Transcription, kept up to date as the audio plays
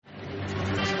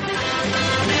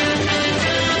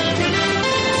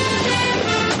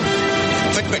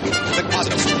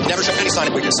sign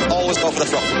of weakness. Always go for the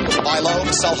throat. Buy low,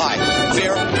 sell high.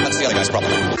 Fear, that's the other guy's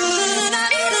problem.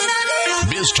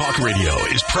 Biz Talk Radio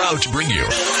is proud to bring you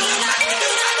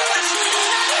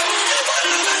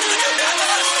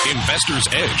Investor's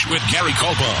Edge with Gary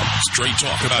Kaltbaum. Straight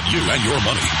talk about you and your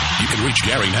money. You can reach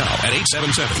Gary now at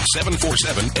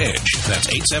 877-747-EDGE. That's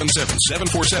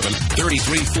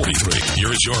 877-747-3343.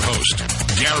 Here is your host,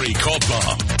 Gary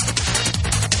Kaltbaum.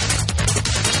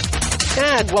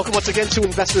 And welcome once again to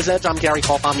Investor's Edge. I'm Gary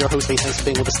Kaltbaum, your host. Thanks for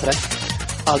being with us today.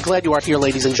 Glad you are here,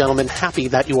 ladies and gentlemen. Happy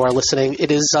that you are listening.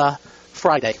 It is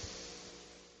Friday.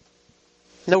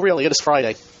 No, really, it is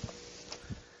Friday.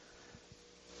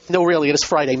 No, really, it is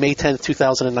Friday, May 10th,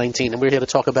 2019, and we're here to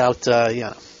talk about, I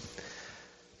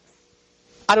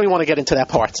don't even want to get into that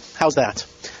part. How's that?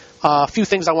 A few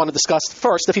things I want to discuss.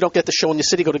 First, if you don't get the show in your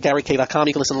city, go to GaryK.com.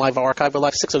 You can listen live or archive. We're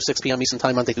live 6:06 p.m. Eastern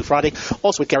Time, Monday through Friday.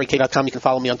 Also at GaryK.com, you can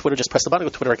follow me on Twitter. Just press the button.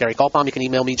 Go to Twitter at Gary Kaltbaum. You can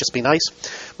email me. Just be nice.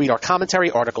 Read our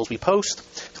commentary, articles we post.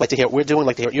 If you'd like to hear what we're doing,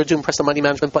 like to hear what you're doing, press the money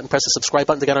management button. Press the subscribe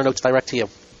button to get our notes direct to you.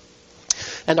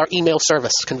 And our email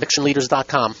service,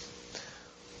 convictionleaders.com.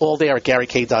 All there at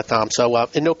GaryK.com. So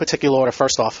in no particular order,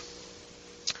 first off.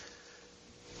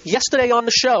 Yesterday on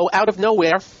the show, out of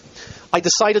nowhere, I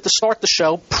decided to start the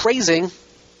show praising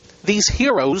these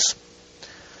heroes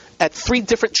at 3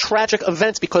 different tragic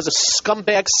events because of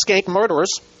scumbag skank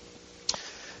murderers.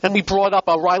 And we brought up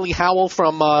Riley Howell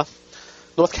from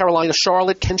North Carolina,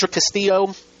 Charlotte, Kendra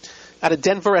Castillo out of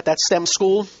Denver at that STEM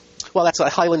school. Well, that's a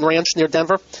Highland Ranch near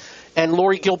Denver. And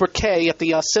Lori Gilbert Kay at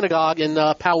the synagogue in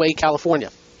Poway, California.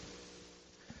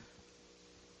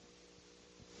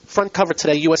 Front cover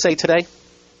today, USA Today,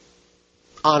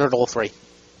 honored all 3.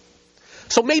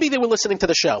 So maybe they were listening to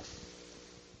the show.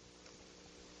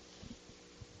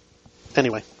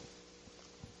 Anyway,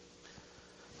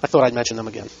 I thought I'd mention them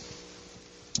again.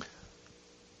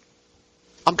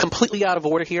 I'm completely out of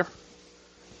order here.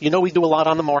 You know we do a lot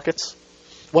on the markets.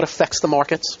 What affects the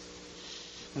markets?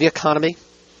 The economy,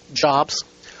 jobs.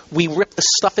 We rip the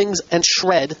stuffings and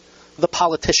shred the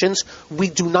politicians. We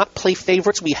do not play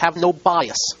favorites. We have no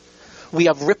bias. We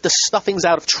have ripped the stuffings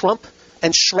out of Trump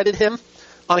and shredded him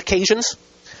on occasions.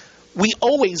 We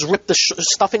always rip the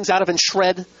stuffings out of and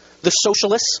shred the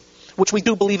socialists, which we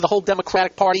do believe the whole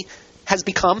Democratic Party has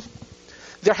become.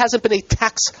 There hasn't been a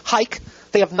tax hike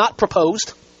they have not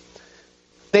proposed.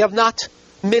 They have not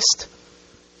missed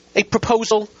a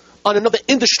proposal on another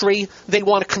industry they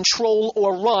want to control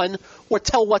or run or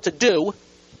tell what to do.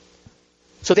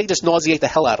 So they just nauseate the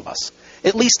hell out of us.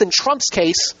 At least in Trump's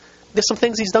case, there's some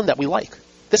things he's done that we like.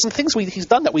 There's some things he's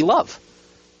done that we love.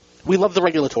 We love the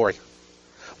regulatory.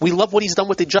 We love what he's done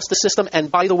with the justice system.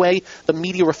 And by the way, the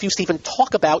media refused to even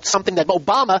talk about something that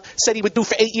Obama said he would do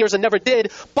for 8 years and never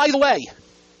did. By the way,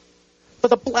 for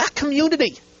the black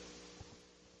community.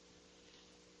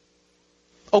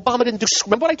 Obama didn't do...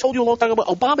 Remember what I told you a long time ago?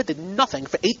 Obama did nothing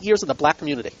for 8 years in the black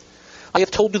community. I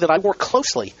have told you that I work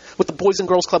closely with the Boys and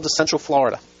Girls Clubs of Central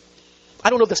Florida.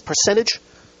 I don't know this percentage,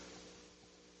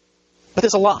 but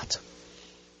there's a lot.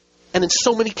 And in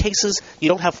so many cases, you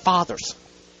don't have fathers.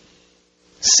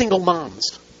 Single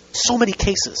moms. So many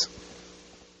cases.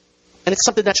 And it's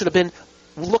something that should have been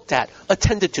looked at,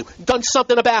 attended to, done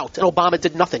something about. And Obama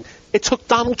did nothing. It took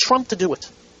Donald Trump to do it.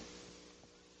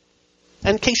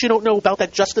 And in case you don't know about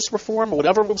that justice reform or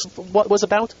whatever what was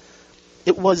about,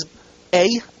 it was A,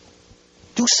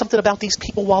 do something about these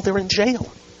people while they're in jail.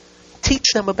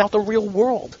 Teach them about the real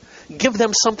world. Give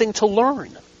them something to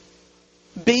learn.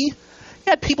 B, you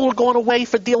had people who are going away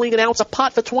for dealing an ounce of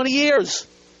pot for 20 years.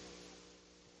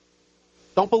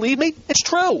 Don't believe me? It's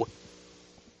true.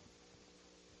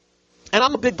 And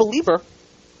I'm a big believer,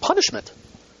 punishment.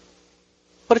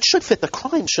 But it should fit the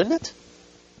crime, shouldn't it?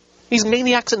 These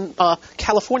maniacs in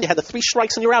California had the 3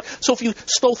 strikes and you're out. So if you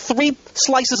stole 3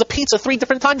 slices of pizza 3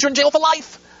 different times, you're in jail for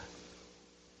life.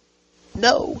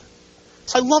 No.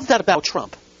 So I love that about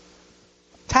Trump.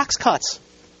 Tax cuts.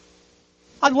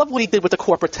 I love what he did with the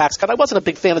corporate tax cut. I wasn't a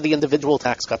big fan of the individual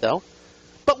tax cut, though.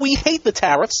 But we hate the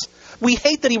tariffs. We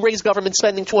hate that he raised government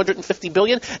spending $250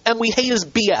 billion, and we hate his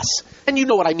BS. And you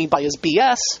know what I mean by his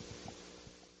BS.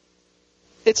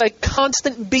 It's a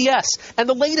constant BS. And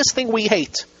the latest thing we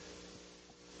hate,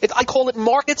 I call it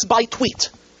markets by tweet.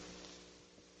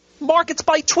 Markets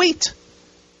by tweet.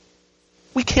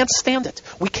 We can't stand it.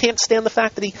 We can't stand the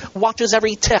fact that he watches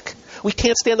every tick. We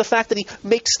can't stand the fact that he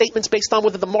makes statements based on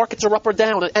whether the markets are up or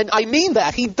down. And I mean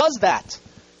that. He does that.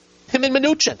 Him and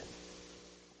Mnuchin.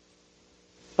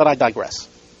 But I digress.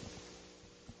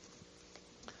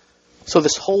 So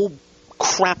this whole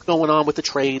crap going on with the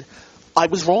trade, I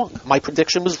was wrong. My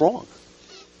prediction was wrong.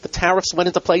 The tariffs went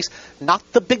into place, not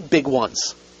the big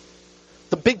ones.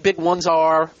 The big ones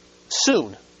are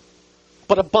soon,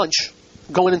 but a bunch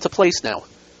going into place now.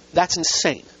 That's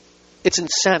insane. It's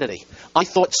insanity. I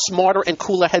thought smarter and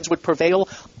cooler heads would prevail.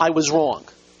 I was wrong.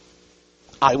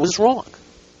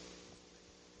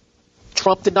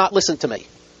 Trump did not listen to me.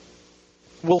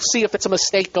 We'll see if it's a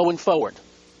mistake going forward.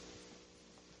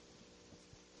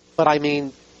 But I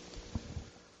mean,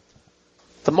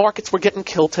 the markets were getting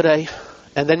killed today,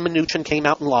 and then Mnuchin came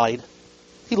out and lied.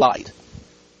 He lied.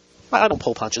 I don't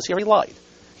pull punches here. He lied.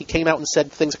 He came out and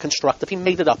said things are constructive. He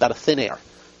made it up out of thin air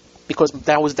because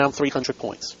Dow was down 300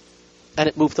 points, and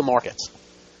it moved the markets.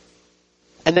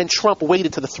 And then Trump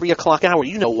waited to the 3 o'clock hour.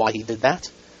 You know why he did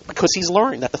that. Because he's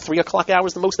learned that the 3 o'clock hour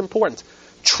is the most important.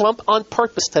 Trump on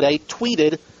purpose today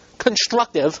tweeted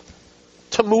constructive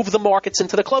to move the markets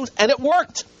into the close, and it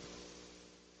worked.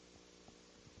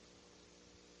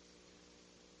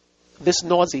 This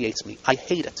nauseates me. I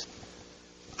hate it.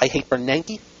 I hate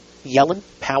Bernanke, Yellen,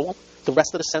 Powell, the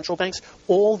rest of the central banks,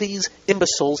 all these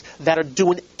imbeciles that are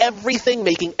doing everything,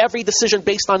 making every decision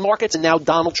based on markets, and now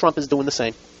Donald Trump is doing the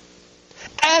same.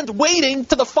 And waiting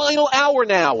to the final hour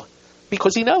now,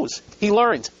 because he knows. He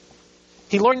learned.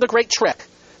 He learned the great trick,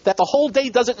 that the whole day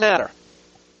doesn't matter.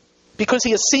 Because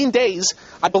he has seen days,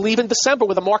 I believe in December,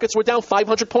 where the markets were down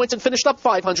 500 points and finished up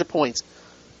 500 points.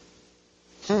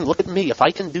 Look at me. If I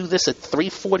can do this at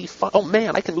 345, oh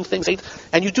man, I can move things.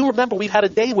 And you do remember we've had a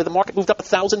day where the market moved up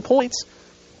 1,000 points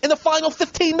in the final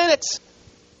 15 minutes.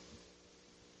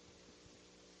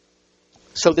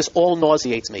 So this all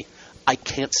nauseates me. I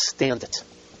can't stand it.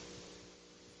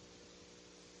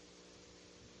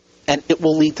 And it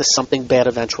will lead to something bad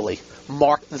eventually.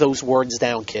 Mark those words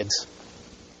down, kids.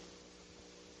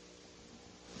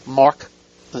 Mark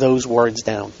those words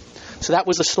down. So that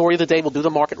was the story of the day. We'll do the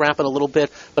market wrap in a little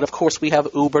bit. But, of course, we have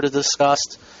Uber to discuss.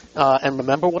 And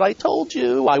remember what I told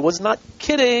you. I was not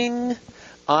kidding.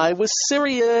 I was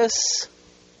serious.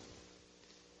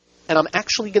 And I'm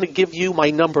actually going to give you my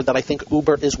number that I think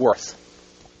Uber is worth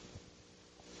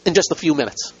in just a few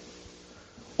minutes.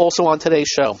 Also on today's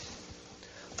show,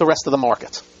 the rest of the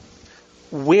market.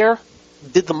 Where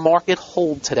did the market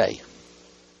hold today?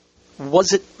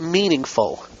 Was it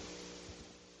meaningful?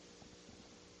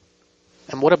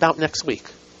 And what about next week?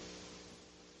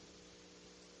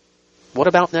 What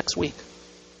about next week?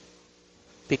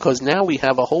 Because now we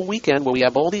have a whole weekend where we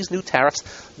have all these new tariffs.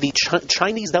 The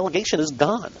Chinese delegation is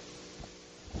gone.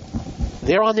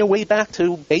 They're on their way back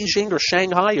to Beijing or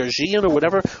Shanghai or Xi'an or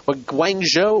whatever, or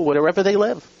Guangzhou, or wherever they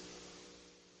live.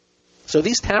 So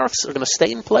these tariffs are going to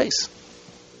stay in place.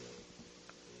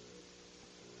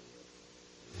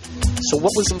 So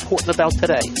what was important about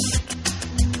today?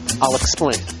 I'll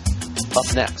explain.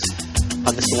 Up next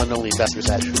on this one and only Investor's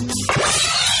Edge.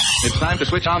 It's time to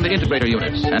switch on the integrator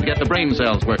units and get the brain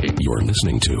cells working. You're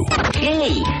listening to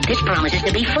Hey, this promises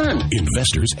to be fun.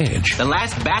 Investor's Edge The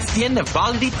last bastion of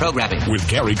quality programming. with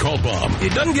Gary Kaltbaum.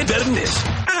 It doesn't get better than this.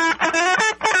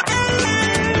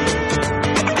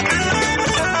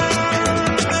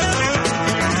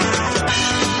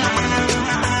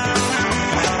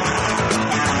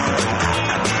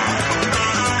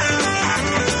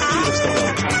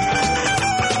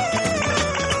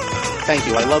 Thank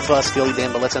you. I love Steely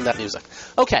Dan, but let's end that music.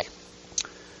 Okay.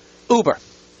 Uber.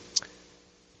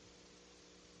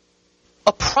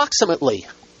 Approximately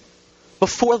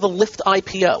before the Lyft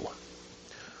IPO,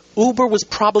 Uber was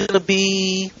probably going to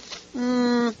be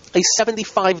a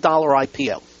 $75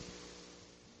 IPO.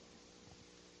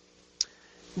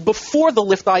 Before the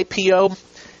Lyft IPO,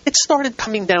 it started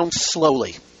coming down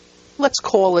slowly. Let's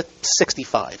call it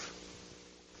 65.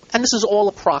 And this is all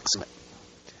approximate.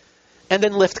 And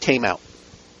then Lyft came out.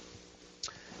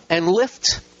 And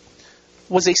Lyft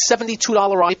was a $72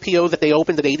 IPO that they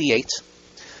opened at 88.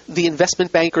 The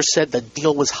investment banker said the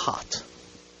deal was hot.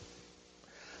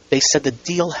 They said the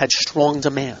deal had strong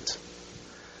demand.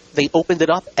 They opened it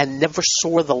up and never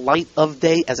saw the light of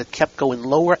day as it kept going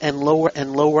lower and lower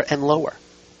and lower and lower.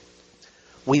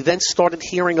 We then started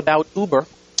hearing about Uber.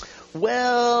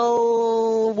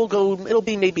 Well, it'll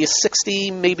be maybe a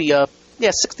 $60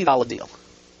 deal.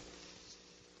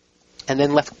 And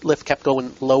then Lyft kept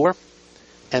going lower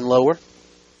and lower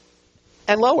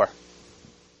and lower.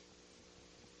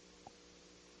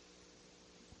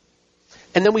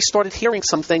 And then we started hearing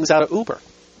some things out of Uber.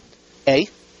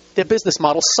 Their business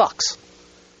model sucks.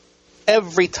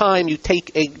 Every time you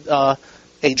take a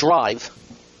drive,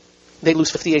 they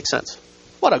lose 58 cents.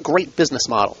 What a great business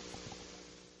model.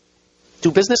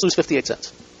 Do business, lose 58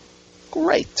 cents.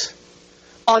 Great.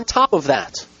 On top of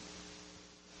that,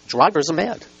 drivers are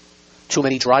mad. Too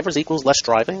many drivers equals less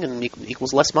driving and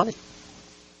equals less money.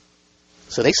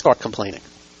 So they start complaining.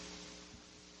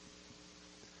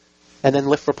 And then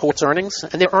Lyft reports earnings,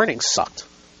 and their earnings sucked.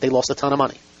 They lost a ton of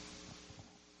money.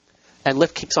 And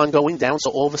Lyft keeps on going down,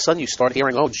 so all of a sudden you start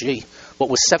hearing, oh, gee, what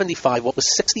was 75, what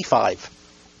was 65,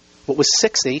 what was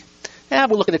 60, we're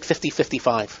looking at 50,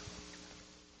 55.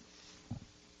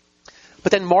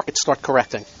 But then markets start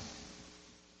correcting.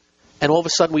 And all of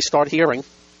a sudden we start hearing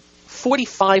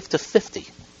 45 to 50.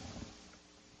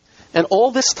 And all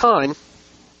this time,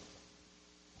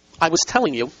 I was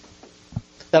telling you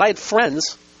that I had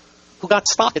friends who got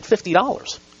stock at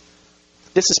 $50.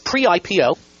 This is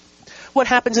pre-IPO. What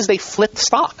happens is they flip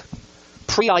stock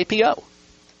pre-IPO.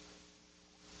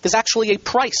 There's actually a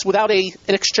price without an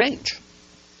exchange.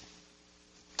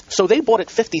 So they bought at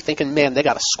 50 thinking, man, they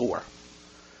got a score.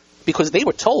 Because they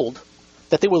were told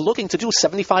that they were looking to do a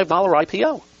 $75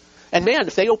 IPO. And man,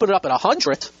 if they open it up at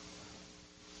 100,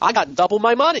 I got double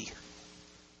my money.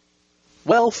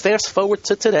 Well, fast forward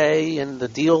to today, and the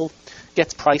deal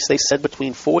gets priced, they said,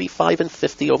 between 45 and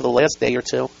 50 over the last day or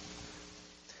two.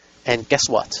 And guess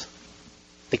what?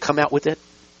 They come out with it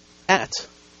at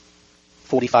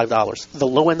 $45, the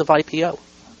low end of IPO.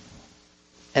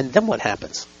 And then what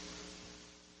happens?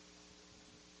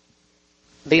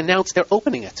 They announce they're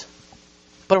opening it,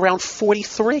 but around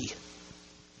 43.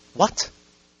 What?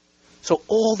 So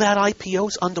all that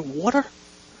IPO's underwater?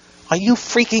 Are you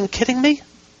freaking kidding me?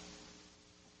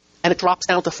 And it drops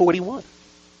down to 41.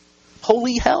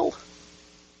 Holy hell.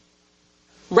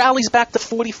 Rallies back to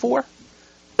 44.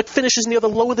 It finishes near the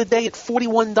low of the day at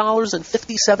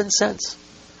 $41.57.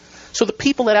 So the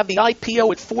people that have the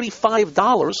IPO at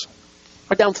 $45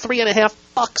 are down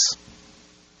 $3.50.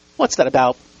 What's that,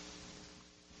 about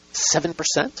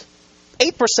 7%?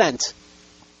 8%.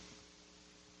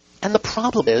 And the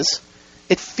problem is,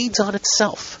 it feeds on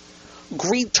itself.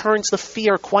 Greed turns to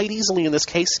fear quite easily in this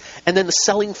case, and then the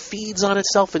selling feeds on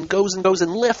itself and goes, and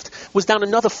Lyft was down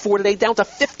another 4 today, down to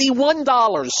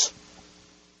 $51.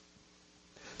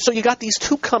 So you got these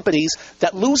two companies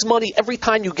that lose money every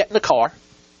time you get in a car,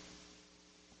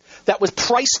 that was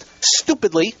priced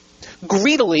stupidly,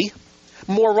 greedily,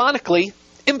 moronically,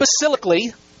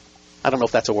 imbecilically. I don't know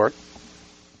if that's a word.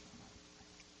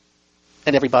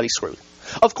 And everybody's screwed.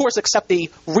 Of course, except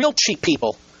the real cheap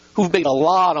people who've made a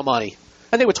lot of money.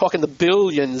 And they were talking the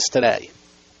billions today.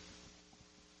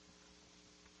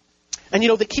 And,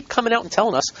 they keep coming out and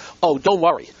telling us, oh, don't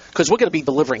worry, because we're going to be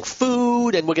delivering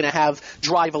food and we're going to have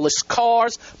driverless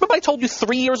cars. Remember I told you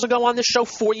 3 years ago on this show,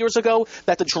 4 years ago,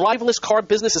 that the driverless car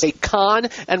business is a con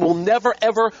and will never,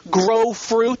 ever grow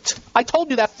fruit? I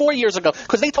told you that 4 years ago,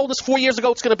 because they told us 4 years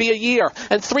ago it's going to be a year,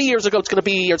 and 3 years ago it's going to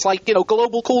be a year. It's like,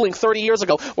 global cooling 30 years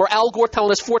ago, or Al Gore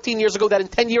telling us 14 years ago that in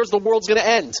 10 years the world's going to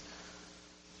end.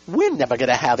 We're never going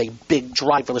to have a big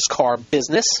driverless car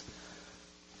business.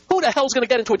 Who the hell's going to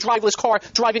get into a driverless car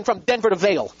driving from Denver to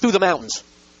Vail through the mountains?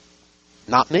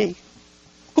 Not me.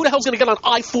 Who the hell's going to get on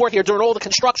I-4 here during all the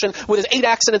construction with his 8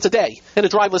 accidents a day in a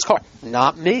driverless car?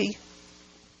 Not me.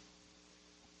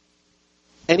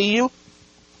 Any of you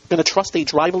going to trust a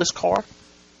driverless car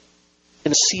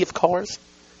in a sea of cars?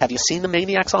 Have you seen the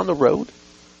maniacs on the road?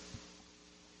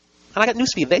 And I got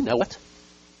news for you, they know it.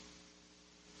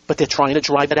 But they're trying to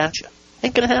drive it at you.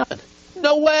 Ain't going to happen.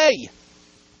 No way.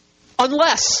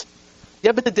 Unless, you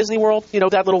ever been to Disney World?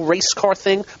 That little race car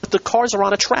thing? But the cars are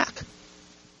on a track.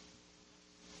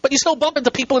 But you still bump into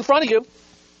people in front of you.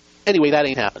 Anyway, that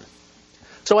ain't happening.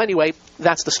 So anyway,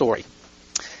 that's the story.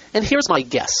 And here's my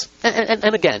guess.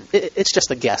 And again, it's just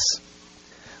a guess.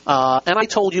 And I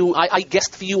told you, I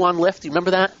guessed for you on Lyft. You remember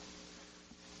that?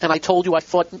 And I told you I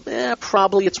thought,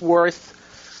 probably it's worth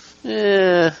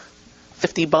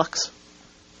 $50.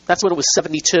 That's what it was,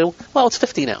 72. Well, it's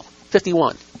 50 now.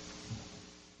 51.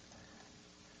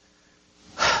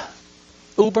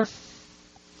 Uber,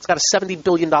 it's got a $70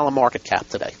 billion market cap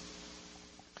today.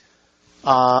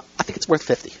 I think it's worth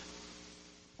 50.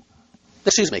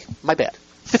 Excuse me, my bad.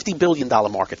 $50 billion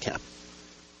market cap.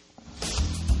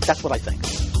 That's what I think.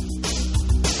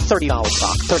 $30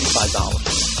 stock,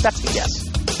 $35. That's the guess.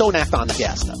 Don't act on the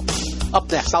guess, though.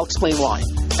 Up next, I'll explain why.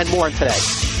 And more on today.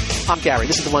 I'm Gary.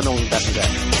 This is the one and only Investor Day.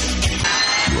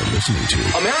 You're listening to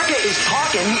America is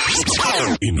talking.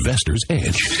 Investor's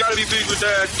Edge. You gotta be pleased with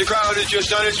that. The crowd is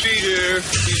just on its feet here.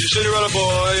 He's a Cinderella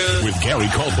boy. With Gary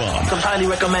Kaltbaum. I'm highly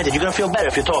recommended. You're gonna feel better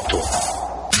if you talk to him.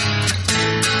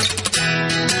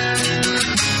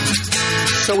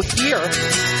 So here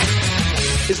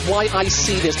is why I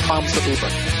see there's problems with Uber.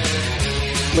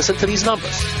 Listen to these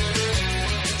numbers.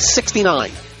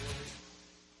 69,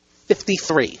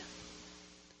 53,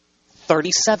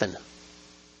 37,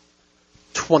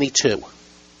 22.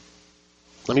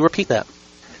 Let me repeat that.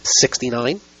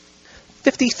 69,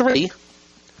 53,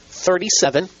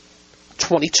 37,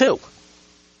 22.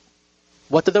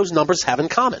 What do those numbers have in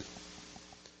common?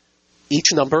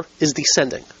 Each number is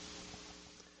descending.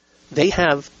 They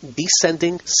have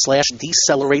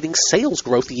descending/decelerating sales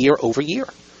growth year over year.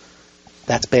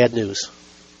 That's bad news.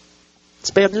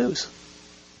 It's bad news.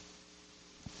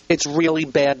 It's really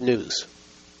bad news.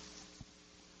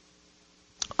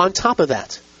 On top of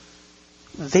that,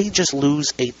 they just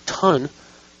lose a ton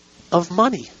of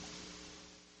money.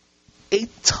 A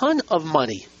ton of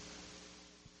money.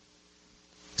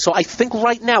 So I think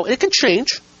right now, and it can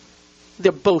change,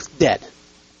 they're both dead.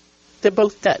 They're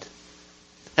both dead.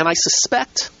 And I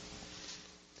suspect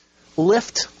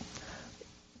Lyft,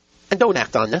 and don't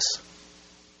act on this,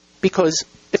 because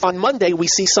if on Monday we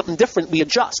see something different, we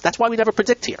adjust. That's why we never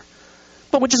predict here.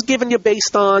 But we're just giving you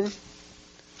based on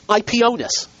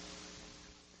IPO-ness.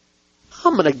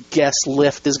 I'm going to guess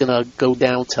Lyft is going to go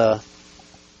down to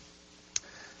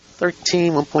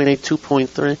 13, 1.8,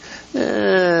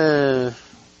 2.3.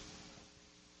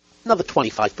 Another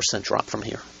 25% drop from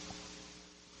here,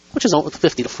 which is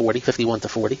 50 to 40, 51 to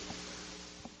 40.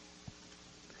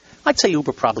 I'd say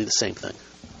Uber probably the same thing.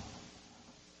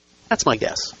 That's my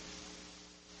guess.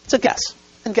 It's a guess,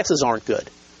 and guesses aren't good.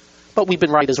 But we've been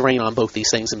right as rain on both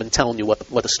these things and been telling you what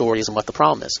the story is and what the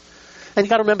problem is. And you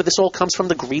got to remember, this all comes from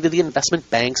the greed of the investment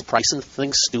banks pricing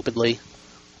things stupidly,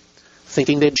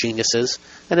 thinking they're geniuses,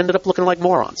 and ended up looking like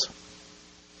morons.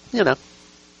 You know.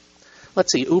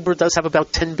 Let's see, Uber does have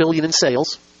about $10 billion in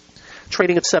sales,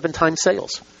 trading at 7 times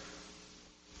sales,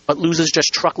 but loses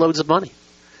just truckloads of money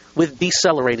with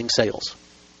decelerating sales.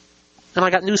 And I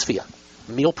got news for you.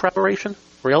 Meal preparation?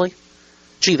 Really?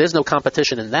 Gee, there's no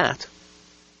competition in that.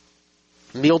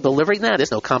 Meal delivery? Nah,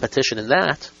 there's no competition in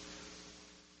that.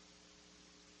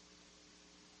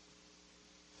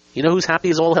 You know who's happy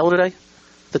as all hell today?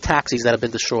 The taxis that have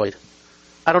been destroyed.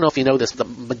 I don't know if you know this, the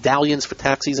medallions for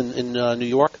taxis in New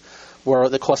York, where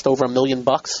they cost over $1 million.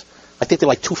 I think they're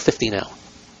like $250 now.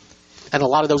 And a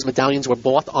lot of those medallions were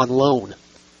bought on loan,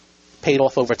 paid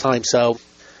off over time. So,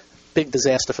 big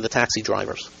disaster for the taxi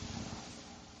drivers.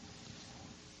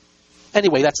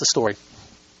 Anyway, that's the story.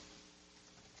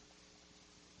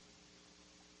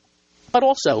 But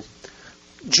also,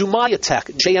 Jumia Tech,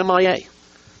 JMIA,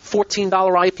 $14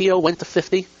 IPO, went to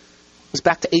 50, was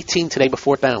back to 18 today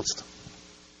before it bounced.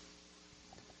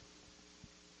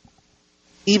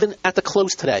 Even at the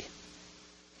close today,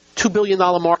 $2 billion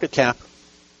market cap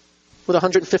with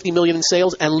 $150 million in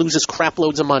sales and loses crap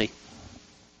loads of money.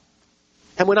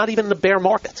 And we're not even in a bear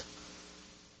market.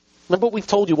 Remember what we've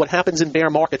told you, what happens in bear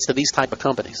markets to these type of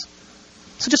companies.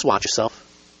 So just watch yourself.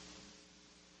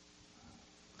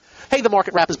 Hey, the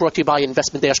Market Wrap is brought to you by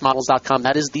investment-models.com.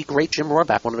 That is the great Jim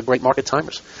Rohrback, one of the great market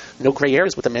timers. No gray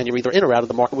areas with the man. You're either in or out of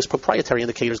the market with proprietary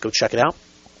indicators. Go check it out.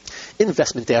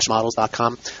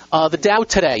 Investment-models.com. The Dow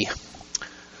today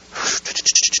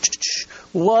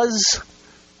was,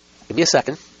 give me a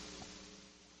second,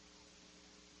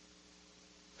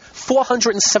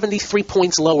 473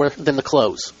 points lower than the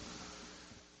close.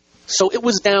 So it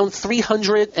was down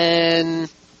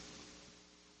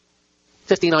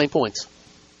 359 points.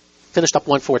 Finished up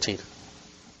 114.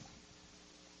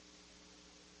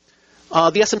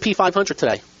 The S&P 500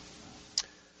 today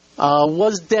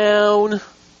was down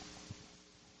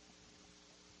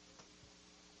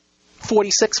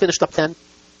 46, finished up 10.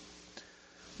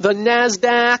 The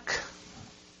NASDAQ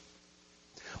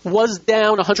was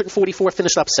down 144,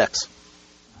 finished up 6.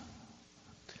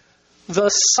 The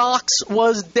SOX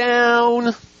was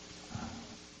down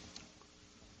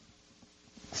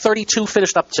 32,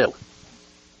 finished up 2.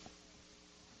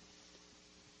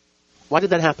 Why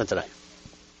did that happen today?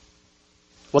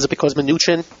 Was it because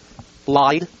Mnuchin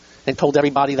lied and told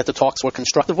everybody that the talks were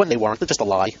constructive when they weren't? They're just a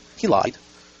lie. He lied.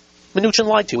 Mnuchin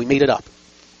lied to you. He made it up.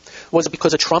 Was it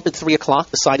because of Trump at 3 o'clock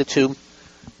decided to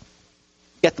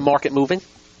get the market moving?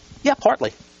 Yeah,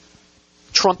 partly.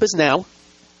 Trump is now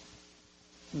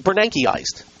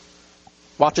Bernankeized.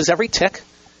 Watches every tick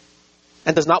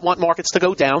and does not want markets to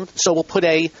go down, so will put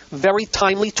a very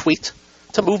timely tweet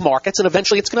to move markets, and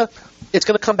eventually it's going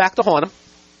to come back to haunt him,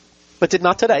 but did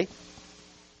not today.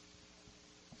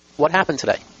 What happened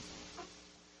today?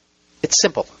 It's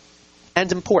simple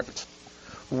and important.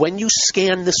 When you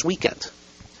scan this weekend,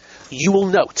 you will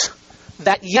note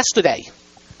that yesterday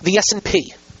the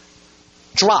S&P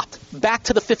dropped back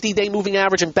to the 50-day moving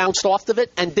average and bounced off of it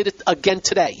and did it again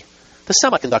today. The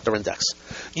semiconductor index.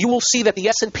 You will see that the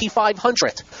S&P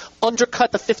 500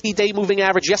 undercut the 50-day moving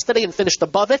average yesterday and finished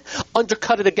above it,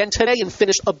 undercut it again today and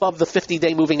finished above the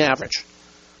 50-day moving average.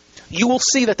 You will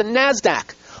see that the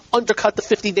NASDAQ undercut the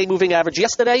 50-day moving average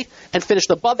yesterday and finished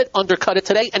above it, undercut it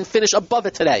today, and finished above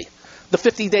it today. the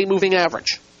 50-day moving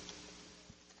average.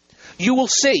 You will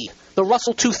see the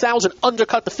Russell 2000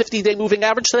 undercut the 50-day moving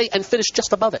average today and finish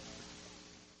just above it.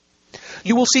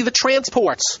 You will see the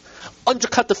transports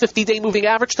undercut the 50-day moving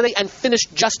average today and finish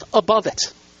just above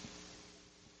it.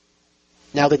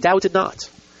 Now, the Dow did not.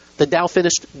 The Dow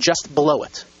finished just below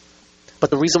it. But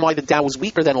the reason why the Dow was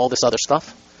weaker than all this other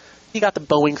stuff, you got the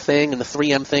Boeing thing and the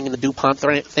 3M thing and the DuPont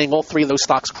thing. All three of those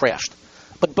stocks crashed.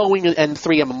 But Boeing and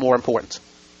 3M are more important.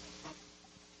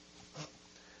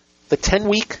 The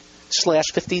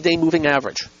 10-week/50-day moving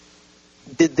average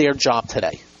did their job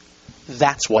today.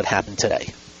 That's what happened today.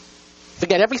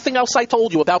 Forget everything else I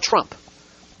told you about Trump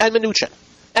and Mnuchin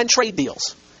and trade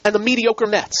deals and the mediocre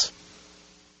Mets.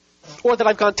 Or that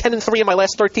I've gone 10-3 in my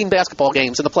last 13 basketball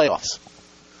games in the playoffs.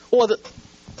 Or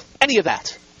any of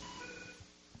that.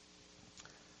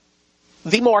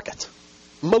 The market,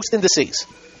 most indices,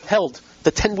 held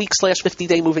the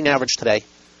 10-week/50-day moving average today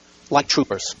like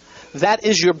troopers. That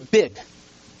is your big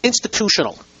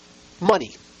institutional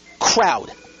money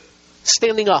crowd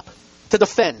standing up to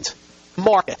defend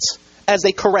markets as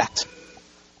they correct.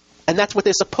 And that's what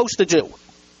they're supposed to do,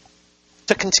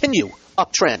 to continue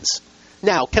uptrends.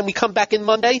 Now, can we come back in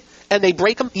Monday and they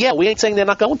break them? Yeah, we ain't saying they're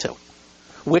not going to.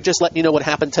 We're just letting you know what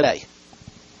happened today.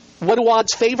 What do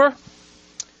odds favor?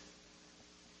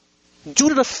 Due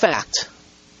to the fact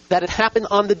that it happened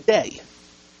on the day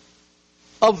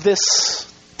of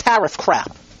this tariff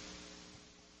crap,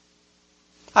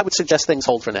 I would suggest things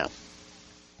hold for now.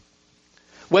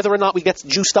 Whether or not we get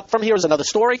juiced up from here is another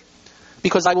story,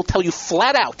 because I will tell you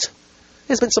flat out,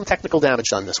 there's been some technical damage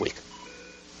done this week.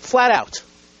 Flat out.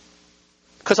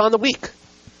 Because on the week,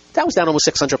 that was down almost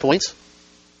 600 points.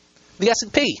 The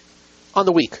S&P on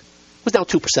the week was down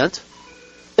 2%.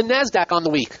 The NASDAQ on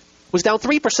the week was down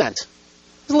 3%. It was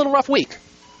a little rough week,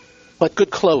 but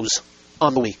good close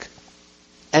on the week.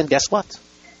 And guess what?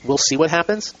 We'll see what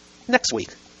happens next week.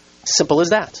 Simple as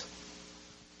that.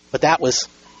 But that was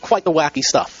quite the wacky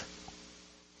stuff.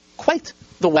 Quite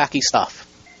the wacky stuff,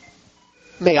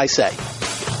 may I say.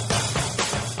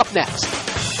 Up next,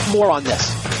 more on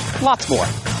this. Lots more.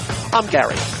 I'm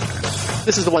Gary.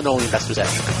 This is the one and only Investor's Edge.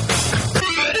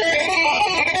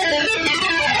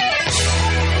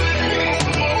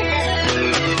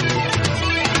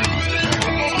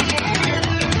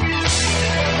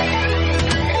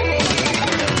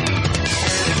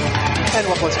 And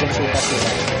welcome once again to Investor's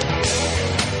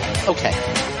Edge. Okay.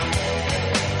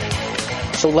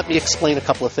 So let me explain a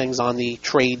couple of things on the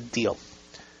trade deal.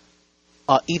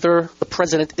 Either the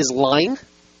president is lying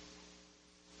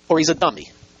or he's a dummy.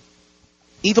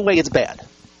 Either way, it's bad.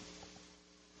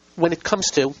 When it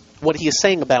comes to what he is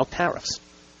saying about tariffs.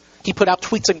 He put out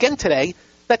tweets again today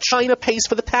that China pays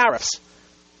for the tariffs.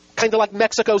 Kind of like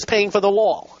Mexico's paying for the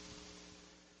wall.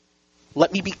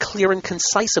 Let me be clear and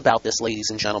concise about this,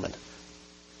 ladies and gentlemen.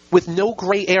 With no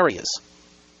gray areas.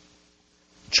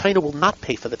 China will not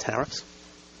pay for the tariffs.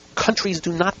 Countries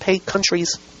do not pay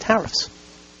countries tariffs.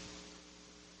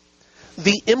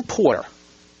 The importer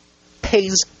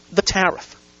pays the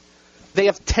tariff. They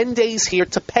have 10 days here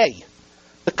to pay.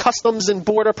 The Customs and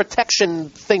Border Protection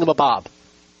thingamabob.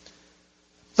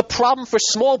 The problem for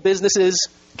small business is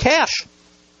cash.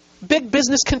 Big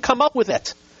business can come up with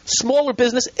it. Smaller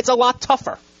business, it's a lot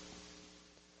tougher.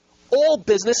 All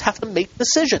business have to make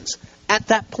decisions at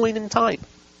that point in time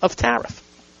of tariff.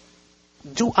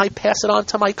 Do I pass it on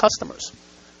to my customers?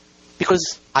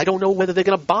 Because I don't know whether they're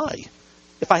going to buy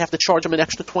if I have to charge them an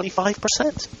extra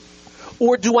 25%.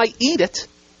 Or do I eat it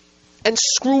and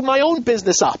screw my own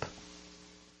business up?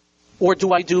 Or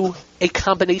do I do a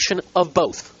combination of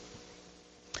both?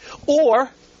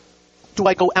 Or do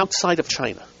I go outside of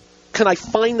China? Can I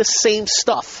find the same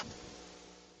stuff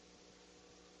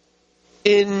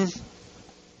in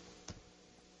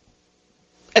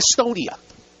Estonia?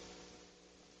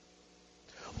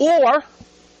 Or,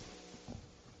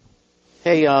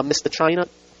 hey, Mr. China,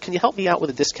 can you help me out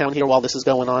with a discount here while this is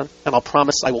going on? And I'll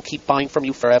promise I will keep buying from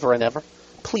you forever and ever.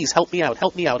 Please help me out,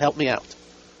 help me out, help me out.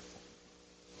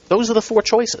 Those are the four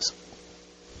choices.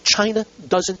 China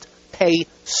doesn't pay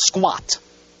squat.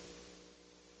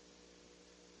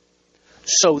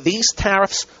 So these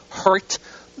tariffs hurt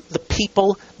the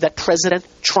people that President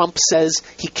Trump says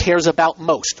he cares about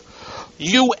most.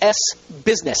 U.S.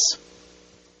 business.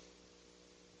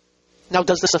 Now,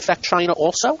 does this affect China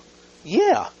also?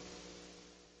 Yeah.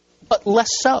 But less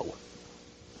so.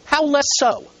 How less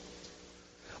so?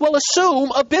 Well,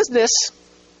 assume a business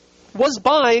was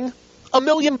buying $1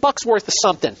 million worth of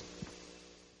something.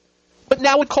 But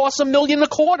now it costs $1.25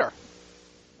 million.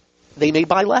 They may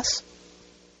buy less.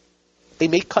 They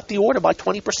may cut the order by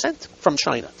 20% from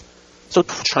China. So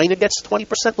China gets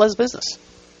 20% less business.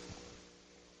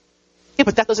 Yeah,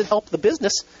 but that doesn't help the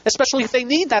business, especially if they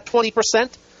need that 20%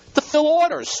 to fill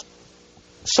orders.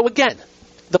 So again,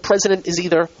 the president is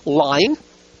either lying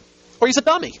or he's a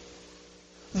dummy.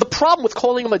 The problem with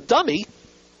calling him a dummy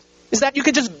is that you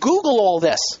can just Google all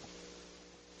this.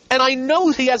 And I know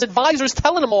he has advisors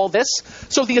telling him all this,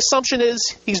 so the assumption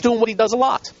is he's doing what he does a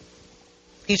lot.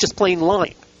 He's just plain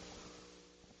lying.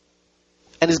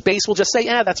 And his base will just say,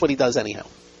 that's what he does anyhow.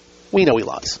 We know he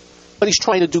lies. But he's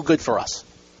trying to do good for us.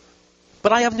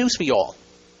 But I have news for you all.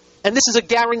 And this is a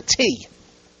guarantee.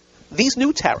 These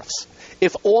new tariffs,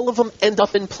 if all of them end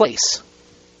up in place,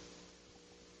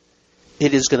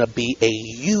 it is going to be a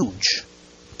huge,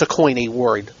 to coin a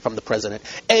word from the president,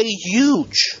 a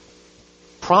huge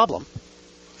problem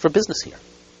for business here.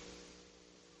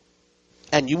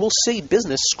 And you will see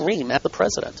business scream at the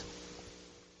president.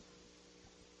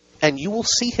 And you will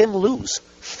see him lose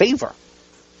favor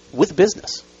with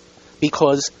business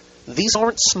because these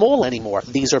aren't small anymore.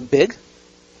 These are big,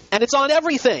 and it's on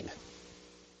everything.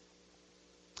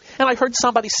 And I heard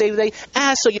somebody say today,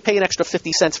 so you pay an extra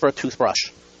 50 cents for a toothbrush.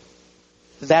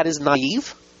 That is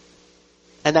naive,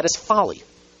 and that is folly.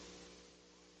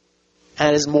 And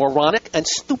that is moronic and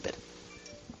stupid.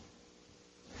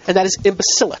 And that is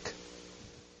imbecilic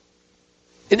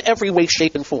in every way,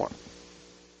 shape, and form.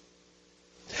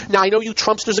 Now, I know you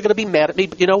Trumpsters are going to be mad at me,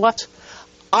 but you know what?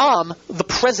 I'm the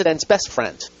president's best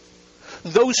friend.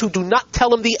 Those who do not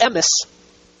tell him the emis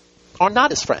are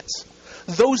not his friends.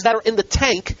 Those that are in the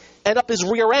tank and up his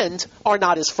rear end are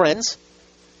not his friends.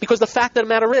 Because the fact of the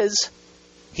matter is,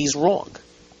 he's wrong.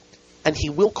 And he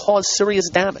will cause serious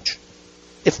damage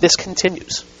if this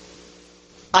continues.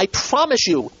 I promise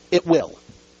you it will.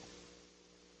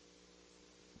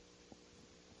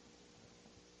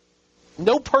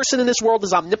 No person in this world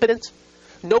is omnipotent.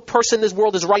 No person in this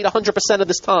world is right 100% of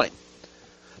this time.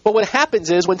 But what happens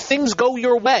is when things go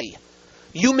your way,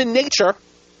 human nature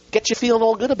gets you feeling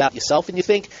all good about yourself, and you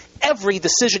think every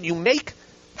decision you make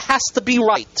has to be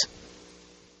right.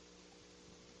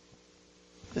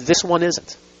 This one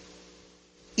isn't.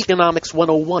 Economics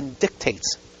 101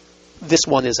 dictates this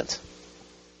one isn't.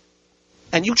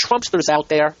 And you Trumpsters out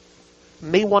there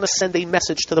may want to send a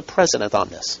message to the president on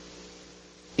this.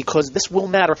 Because this will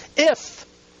matter if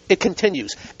it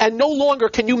continues. And no longer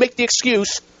can you make the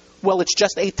excuse, well, it's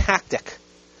just a tactic.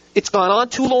 It's gone on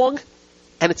too long,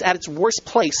 and it's at its worst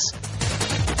place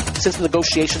since the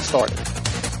negotiation started.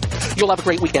 You'll have a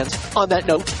great weekend. On that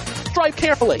note, drive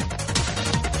carefully.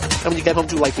 And when you get home,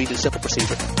 do like we do, simple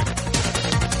procedure.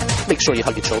 Make sure you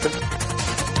hug your children.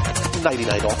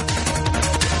 Nighty-night all.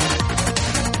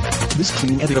 This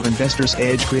clean edit of Investor's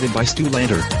Edge created by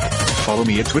Stoolander. Follow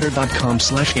me at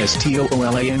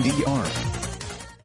twitter.com/STOOLANDER.